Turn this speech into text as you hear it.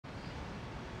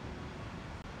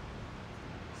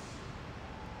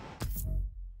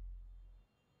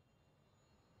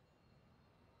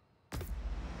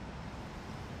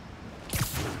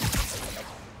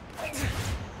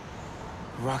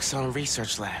Roxxon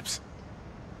Research Labs.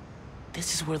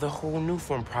 This is where the whole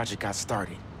Newform project got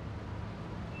started.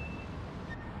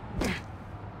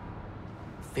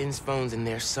 Finn's phone's in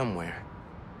there somewhere.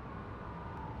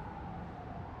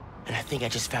 And I think I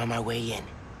just found my way in. How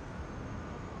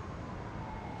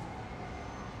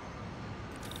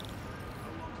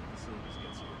long till facilities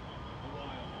gets here? A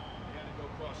while. They had to go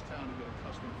across town to get a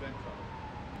custom vent cover.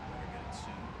 Better get it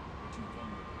soon. We're too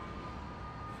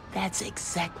vulnerable. That's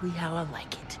exactly how I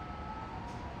like it.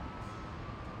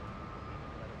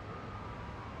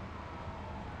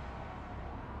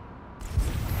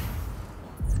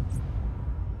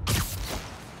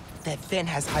 That vent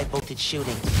has high voltage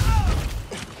shooting.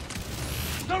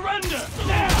 Surrender!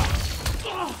 Now!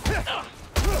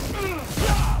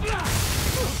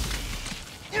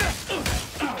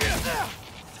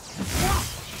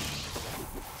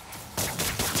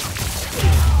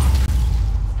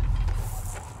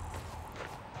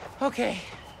 Okay.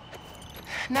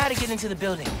 Now to get into the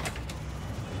building.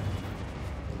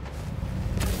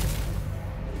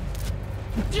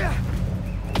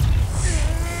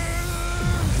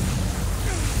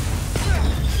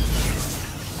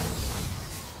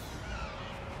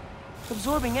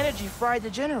 Absorbing energy fried the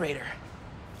generator.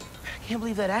 I can't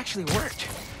believe that actually worked.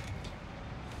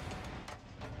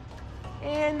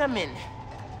 And I'm in.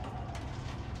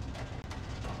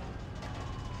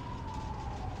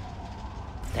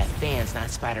 That fan's not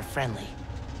spider-friendly.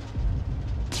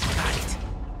 Got it.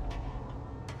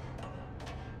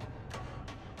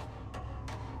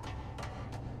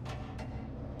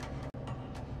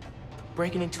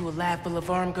 Breaking into a lab full of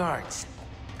armed guards.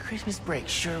 Christmas break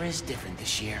sure is different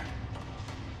this year.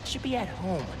 Should be at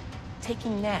home,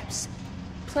 taking naps,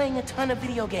 playing a ton of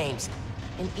video games,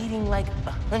 and eating like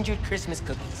 100 Christmas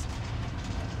cookies.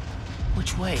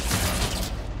 Which way?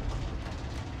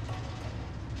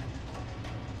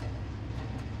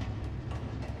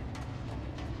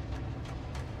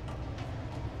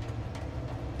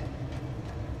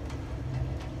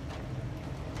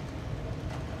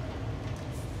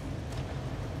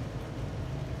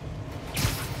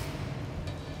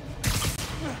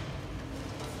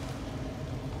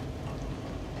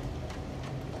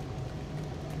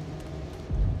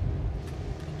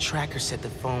 Tracker said the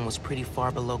phone was pretty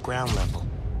far below ground level.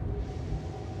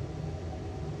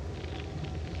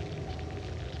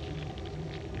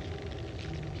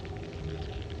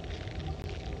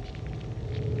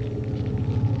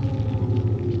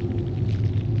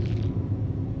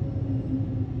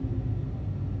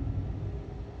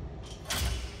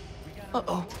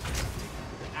 Uh-oh.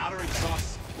 Outer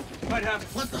exhaust. Might have...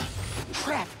 What the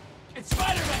crap? It's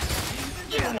Spider-Man!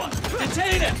 Get one!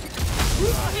 Detain him! You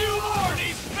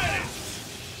already finished!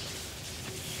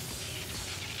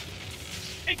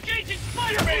 Engaging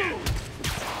Spider-Man!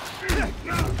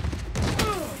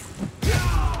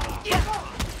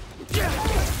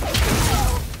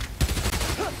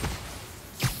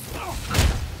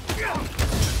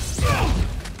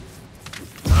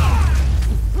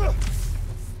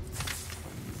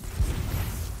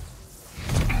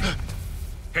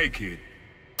 Hey, kid.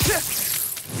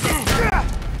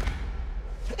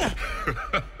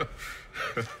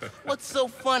 What's so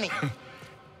funny?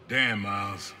 Damn,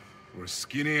 Miles. For a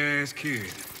skinny-ass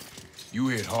kid, you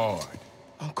hit hard.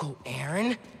 Uncle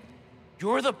Aaron?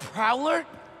 You're the Prowler?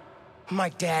 My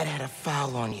dad had a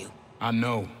foul on you. I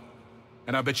know.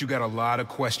 And I bet you got a lot of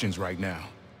questions right now.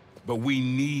 But we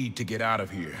need to get out of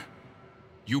here.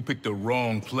 You picked the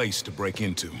wrong place to break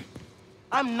into.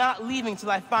 I'm not leaving till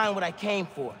I find what I came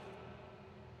for.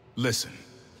 Listen,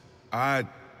 I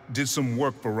did some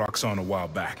work for Roxxon a while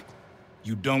back.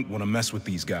 You don't want to mess with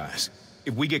these guys.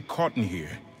 If we get caught in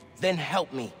here... Then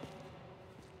help me.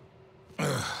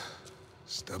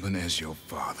 Stubborn as your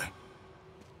father.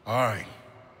 All right,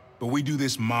 but we do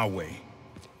this my way.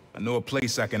 I know a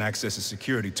place I can access a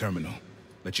security terminal.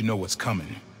 Let you know what's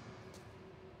coming.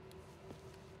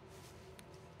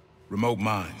 Remote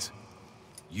mines.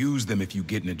 Use them if you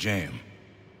get in a jam.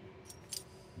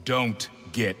 Don't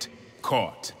get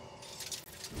caught.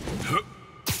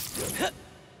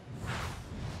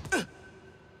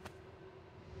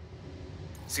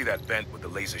 See that vent with the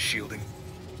laser shielding?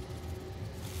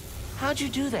 How'd you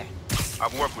do that?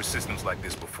 I've worked with systems like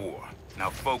this before. Now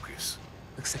focus.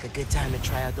 Looks like a good time to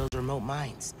try out those remote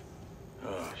mines.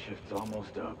 Oh, shift's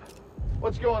almost up.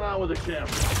 What's going on with the camera?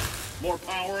 More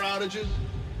power outages?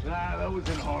 Nah, that was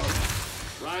in Harlem.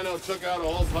 Rhino took out a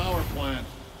whole power plant.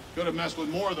 Could have messed with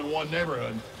more than one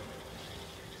neighborhood.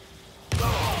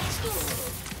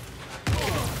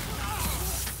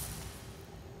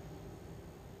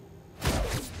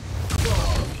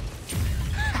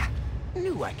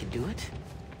 Knew I could do it.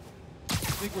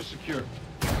 think we're secure.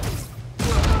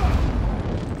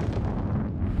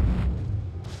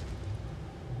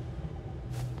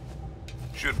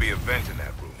 Should be a vent in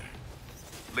that room.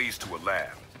 Leads to a lab,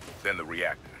 then the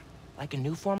reactor. Like a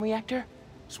new form reactor?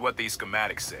 It's what these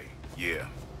schematics say, yeah.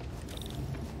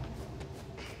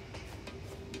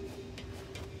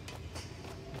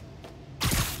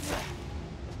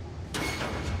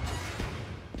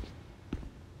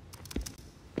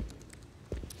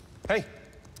 Hey,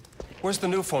 where's the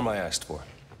new form I asked for?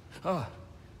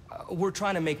 We're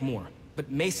trying to make more, but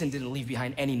Mason didn't leave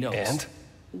behind any notes. And?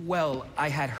 Well, I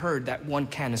had heard that one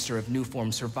canister of new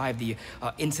form survived the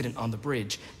incident on the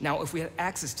bridge. Now, if we had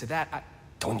access to that,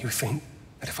 Don't you think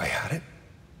that if I had it,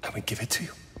 I would give it to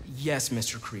you? Yes,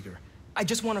 Mr. Krieger. I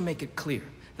just want to make it clear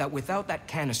that without that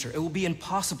canister, it will be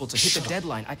impossible to hit the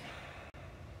deadline.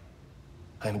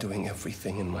 I'm doing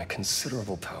everything in my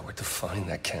considerable power to find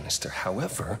that canister.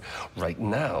 However, right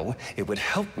now, it would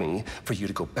help me for you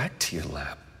to go back to your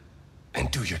lab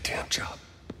and do your damn job.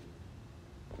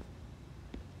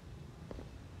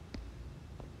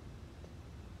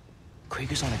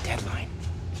 Krieger's on a deadline.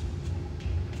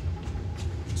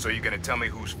 So you gonna tell me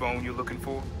whose phone you're looking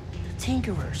for? The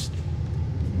Tinkerers.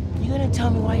 You gonna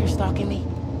tell me why you're stalking me?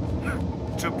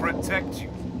 To protect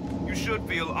you. You should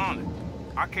feel honored.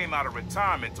 I came out of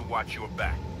retirement to watch your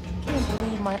back. Can't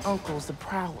believe my uncle's the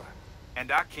Prowler.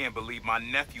 And I can't believe my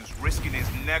nephew's risking his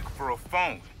neck for a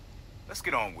phone. Let's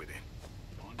get on with it.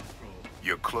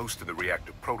 You're close to the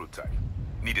reactor prototype.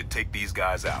 Need to take these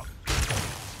guys out.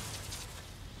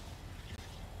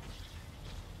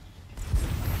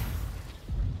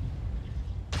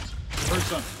 First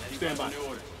son, stand by.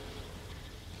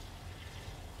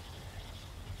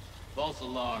 False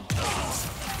alarm.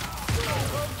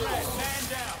 Man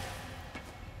down.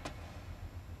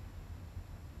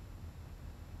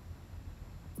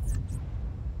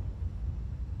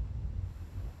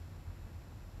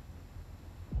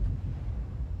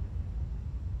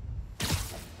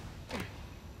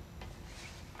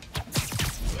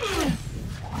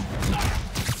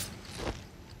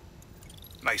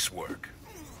 Nice work.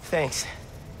 Thanks.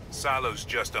 Silo's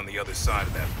just on the other side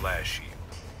of that blast shield.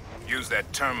 Use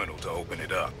that terminal to open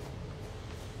it up.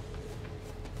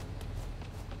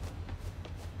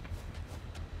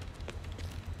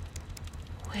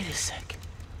 Wait a sec.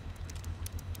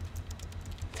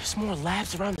 There's more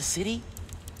labs around the city?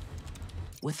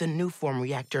 With a new form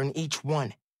reactor in each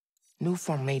one. New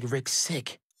form made Rick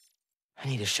sick. I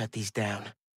need to shut these down.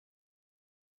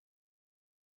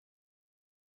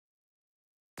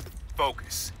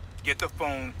 Focus. Get the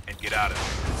phone and get out of here.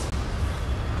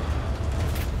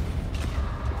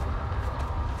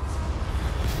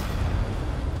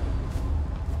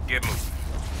 Get moving.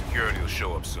 Security will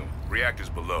show up soon. Reactor's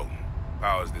below.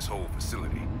 Powers this whole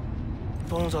facility.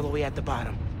 Phone's all the way at the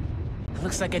bottom. It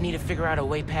looks like I need to figure out a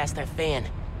way past that fan.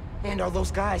 And all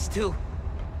those guys, too.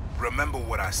 Remember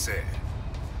what I said.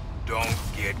 Don't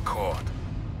get caught.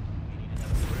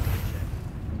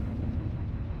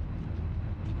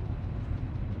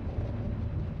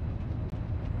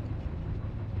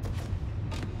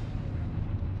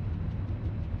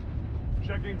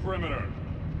 Checking perimeter.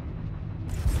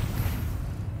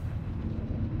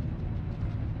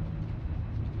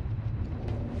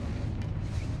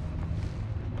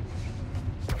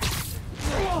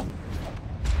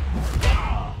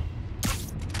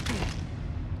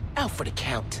 Out for the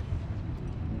count.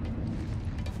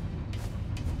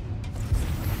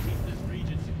 Keep this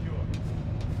region secure.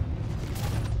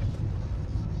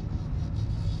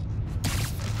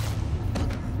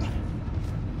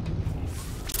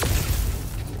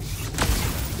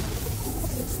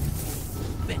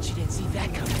 Bet you didn't see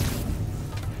that coming.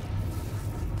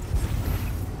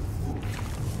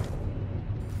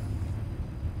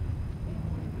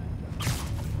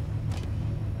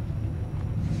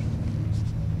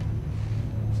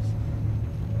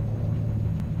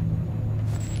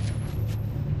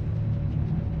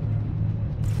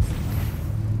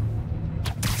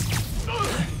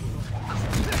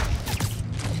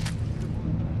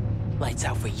 Lights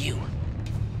out for you.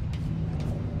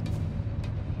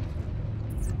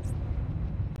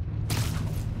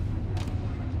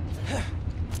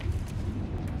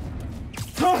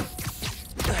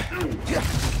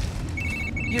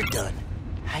 You're done.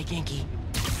 Hi, Genki.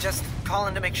 Just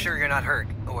calling to make sure you're not hurt,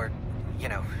 or, you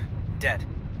know, dead.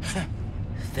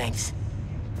 Thanks.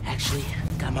 Actually,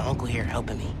 got my uncle here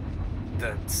helping me.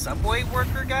 The subway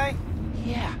worker guy?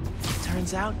 Yeah,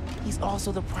 turns out he's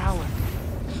also the Prowler.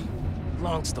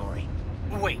 Long story.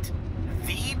 Wait,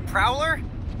 the Prowler?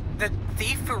 The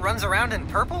thief who runs around in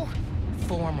purple?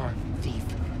 Former thief.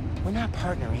 We're not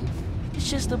partnering. It's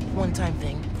just a one-time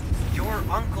thing. Your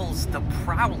uncle's the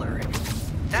Prowler.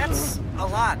 That's a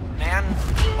lot, man.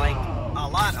 Like, a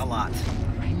lot.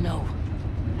 I know.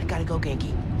 I gotta go,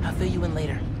 Genki. I'll fill you in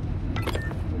later.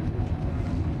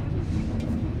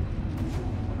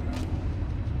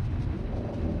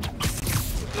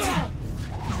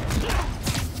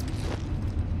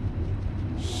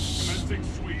 Commencing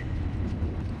sweep.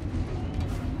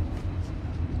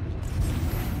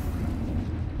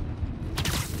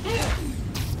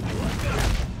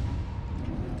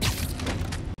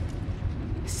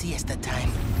 Siesta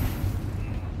time.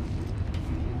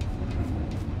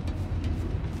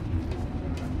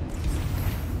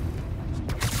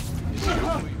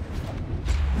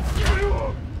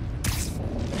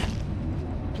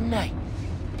 Good night.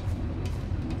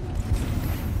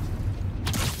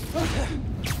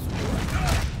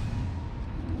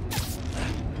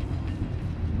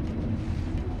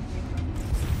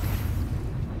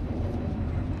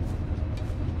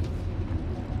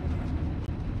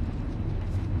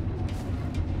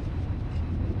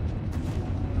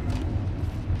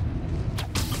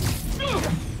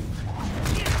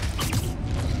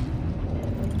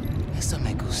 Eso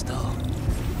me gustó.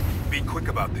 Be quick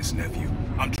about this, nephew.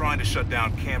 I'm trying to shut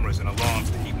down cameras and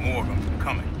alarms to keep more of them from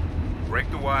coming.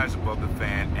 Break the wires above the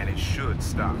fan, and it should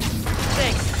stop.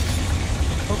 Thanks.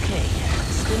 Okay,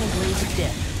 spinning blades of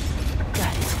death.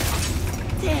 Got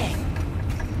it. Dang.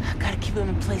 I gotta keep them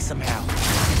in place somehow.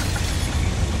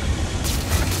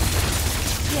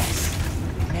 Yes.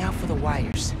 Now for the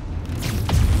wires.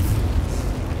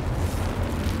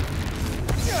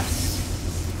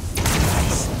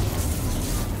 Nice.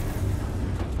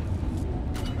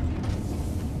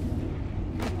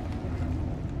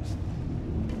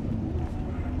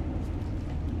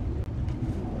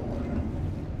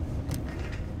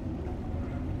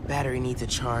 Battery needs a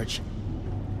charge.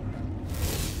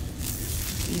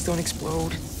 Please don't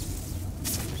explode.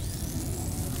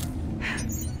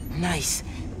 Nice.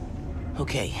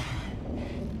 Okay.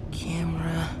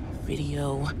 Camera,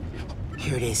 video.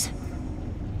 Here it is.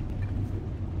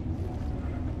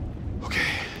 Okay.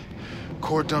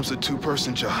 Core dump's a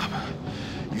two-person job.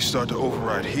 You start to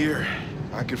override here,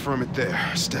 I confirm it there.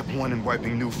 Step 1 in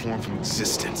wiping new form from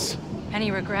existence. Any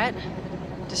regret?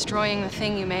 Destroying the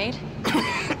thing you made?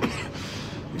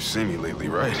 You've seen me lately,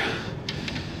 right?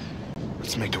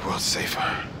 Let's make the world safer.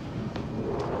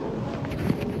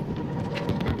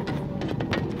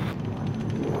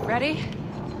 Ready?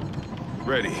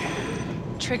 Ready.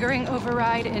 Triggering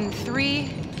override in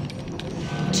 3,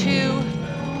 2...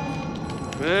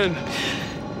 Man.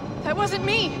 That wasn't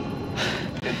me!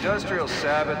 Industrial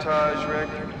sabotage, Rick?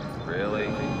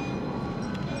 Really?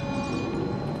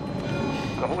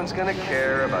 No one's gonna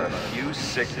care about a few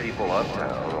sick people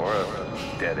uptown or a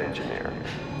dead engineer.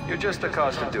 You're just the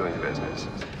cost of doing business.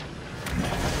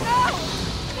 No!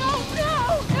 No,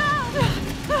 no, no!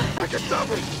 I can stop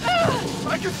him!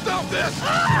 I can stop this!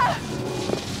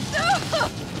 No!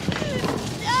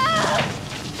 No!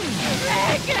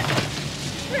 Rick!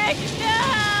 Rick, no!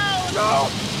 No!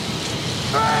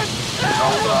 Man!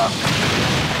 Hold up!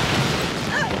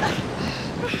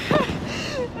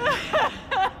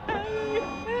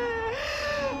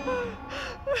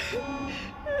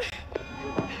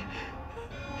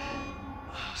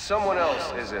 Someone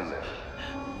else is in there.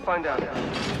 Find out.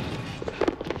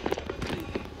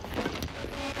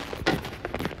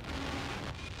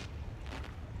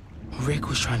 Rick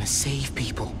was trying to save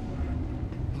people.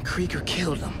 And Krieger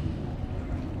killed them.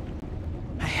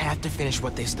 I have to finish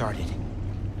what they started.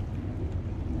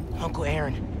 Uncle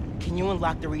Aaron, can you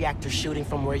unlock the reactor shooting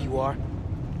from where you are?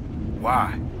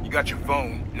 Why? You got your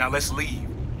phone. Now let's leave.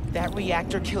 That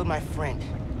reactor killed my friend.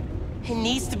 It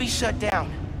needs to be shut down.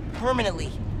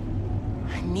 Permanently.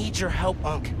 I need your help,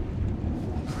 Unc.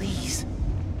 Please.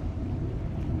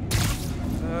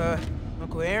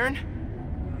 Uncle Aaron?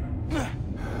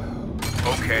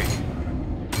 Okay.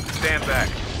 Stand back.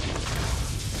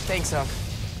 Thanks, Unc.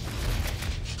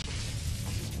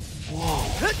 Whoa.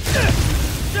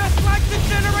 Just like the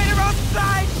generator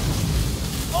outside!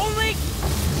 Only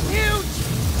huge!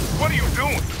 What are you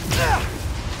doing?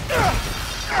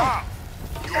 Wow.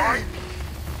 You alright?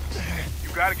 You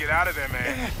gotta get out of there,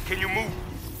 man. Can you move?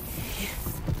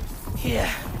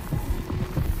 Yeah.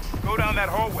 Go down that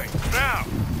hallway. Now!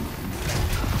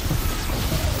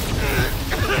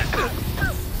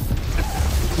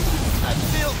 I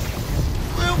feel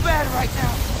real bad right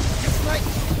now. It's like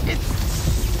it's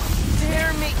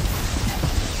tearing me.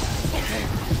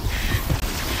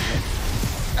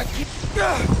 I keep...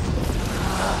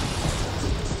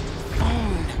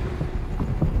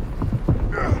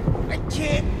 I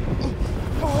can't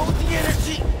hold the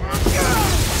energy.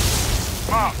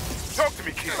 to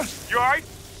me, kid. You alright?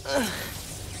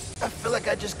 I feel like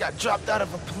I just got dropped out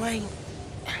of a plane.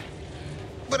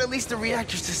 But at least the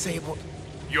reactor's disabled.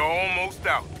 You're almost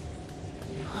out.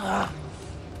 I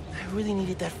really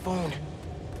needed that phone.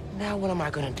 Now what am I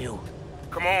gonna do?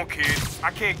 Come on, kid.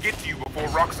 I can't get to you before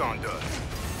Roxxon does.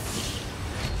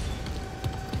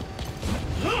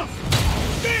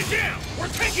 Stand down! We're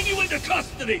taking you into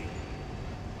custody!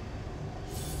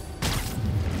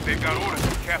 They've got orders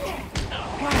to capture you.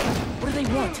 Why? What do they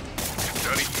want?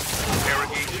 Study you,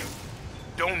 interrogate you.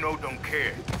 Don't know, don't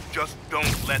care. Just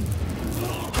don't let...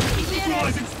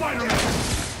 Neutralizing Spider-Man!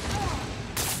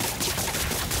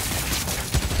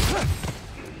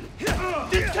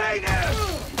 Detain him!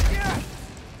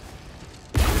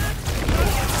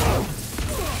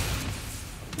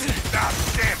 Ah,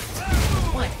 damn it!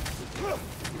 What?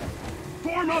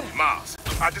 Form up! Miles,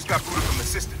 I just got booted from the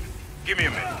system. Give me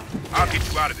a minute. I'll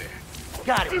get you out of there.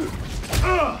 Got it.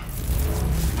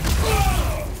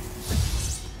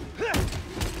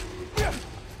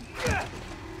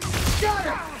 Got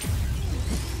it!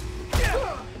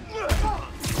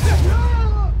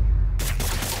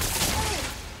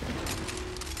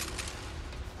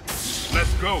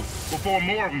 Let's go, before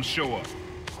more of them show up.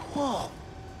 Whoa.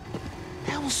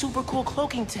 That was super cool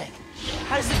cloaking tech.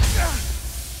 How does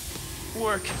it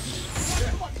work?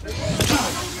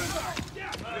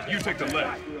 You take the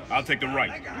left, I'll take the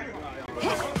right.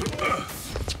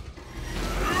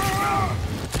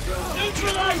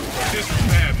 Neutralize! This is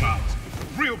bad, Miles.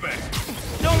 Real bad.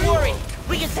 Don't worry.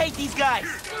 We can take these guys.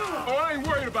 Oh, I ain't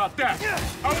worried about that.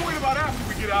 I'm worried about after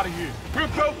we get out of here. We're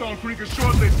both on Creek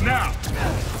short list now.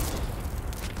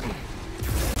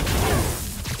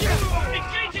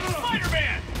 Engaging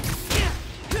Spider-Man!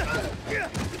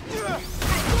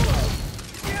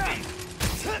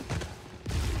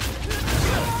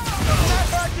 Not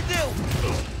hard to do.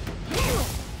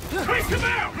 Take him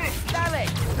out! Dale.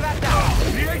 Grata.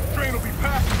 The 8th train will be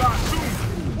passing by soon.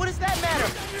 What does that matter?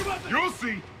 You'll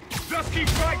see. Just keep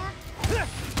fighting.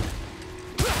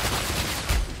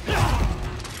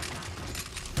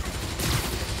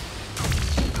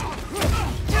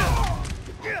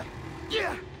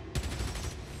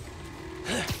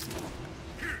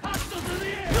 Hostiles in the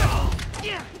air!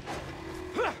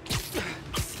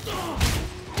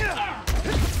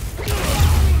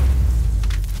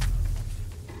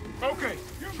 Okay,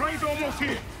 train's almost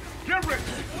here. Get ready.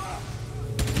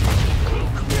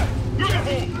 Do the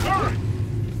hole. Hurry.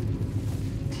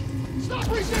 Stop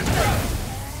resisting!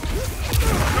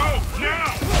 Go, now!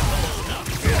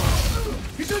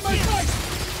 He's in my sight!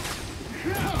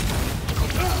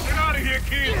 Get out of here,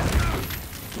 kid!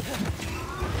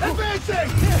 Advancing!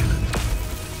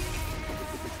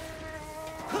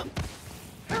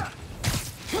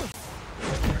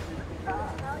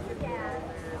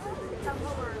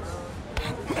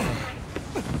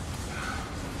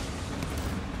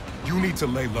 You need to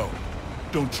lay low.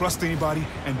 Don't trust anybody,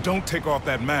 and don't take off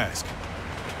that mask.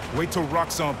 Wait till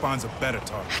Roxxon finds a better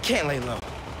target. I can't lay low.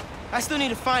 I still need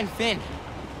to find Finn.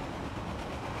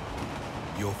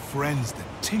 Your friend's the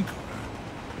Tinkerer.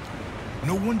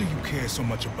 No wonder you care so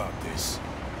much about this.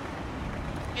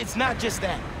 It's not just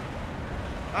that.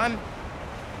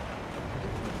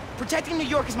 Protecting New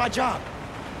York is my job.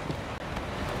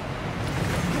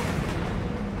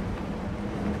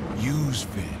 Use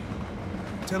Finn.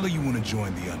 Tell her you want to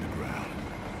join the underground.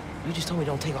 You just told me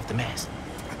don't take off the mask.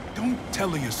 Don't tell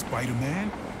her you're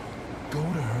Spider-Man. Go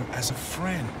to her as a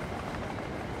friend.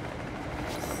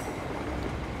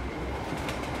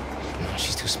 No,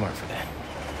 she's too smart for that.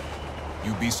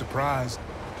 You'd be surprised.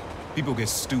 People get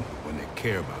stupid when they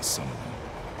care about someone.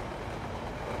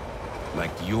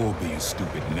 Like you're being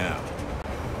stupid now.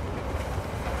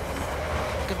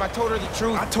 If I told her the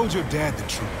truth... I told your dad the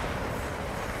truth.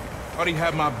 Thought he'd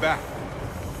have my back.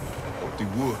 Hoped he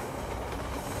would.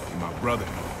 Be my brother.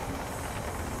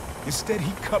 Instead,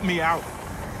 he cut me out.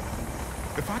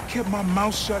 If I kept my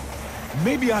mouth shut,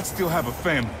 maybe I'd still have a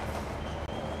family.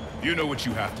 You know what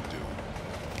you have to do.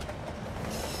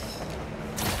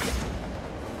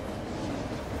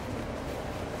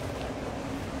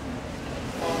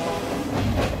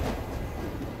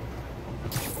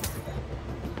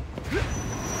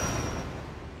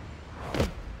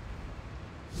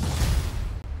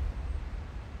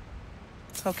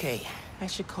 Okay, I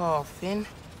should call Finn.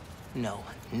 No.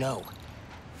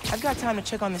 I've got time to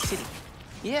check on the city.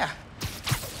 Yeah.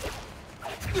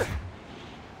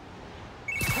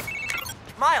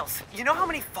 Miles, you know how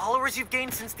many followers you've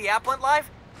gained since the app went live?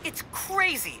 It's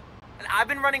crazy. And I've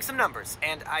been running some numbers,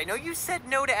 and I know you said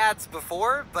no to ads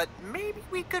before, but maybe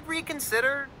we could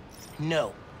reconsider?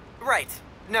 No. Right.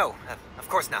 No, of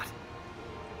course not.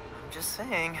 just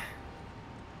saying.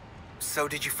 So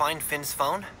did you find Finn's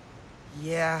phone?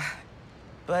 Yeah,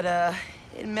 but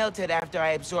it melted after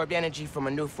I absorbed energy from a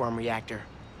Nuform reactor.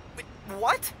 Wait,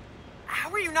 what? How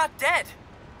are you not dead?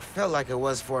 Felt like it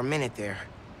was for a minute there.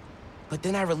 But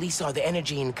then I released all the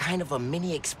energy in kind of a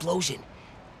mini explosion.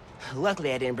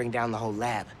 Luckily, I didn't bring down the whole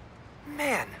lab.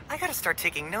 Man, I gotta start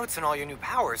taking notes on all your new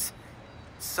powers.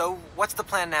 So, what's the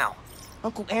plan now?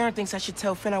 Uncle Aaron thinks I should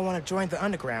tell Finn I want to join the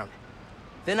underground.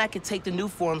 Then I could take the new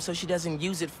form so she doesn't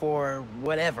use it for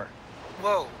whatever.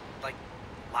 Whoa, like,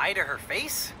 lie to her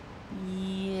face?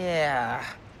 Yeah,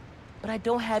 but I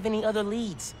don't have any other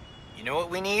leads. You know what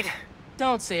we need?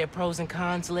 Don't say a pros and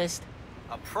cons list.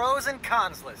 A pros and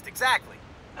cons list, exactly.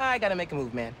 I gotta make a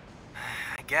move, man.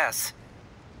 I guess.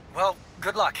 Well,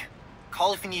 good luck.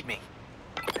 Call if you need me.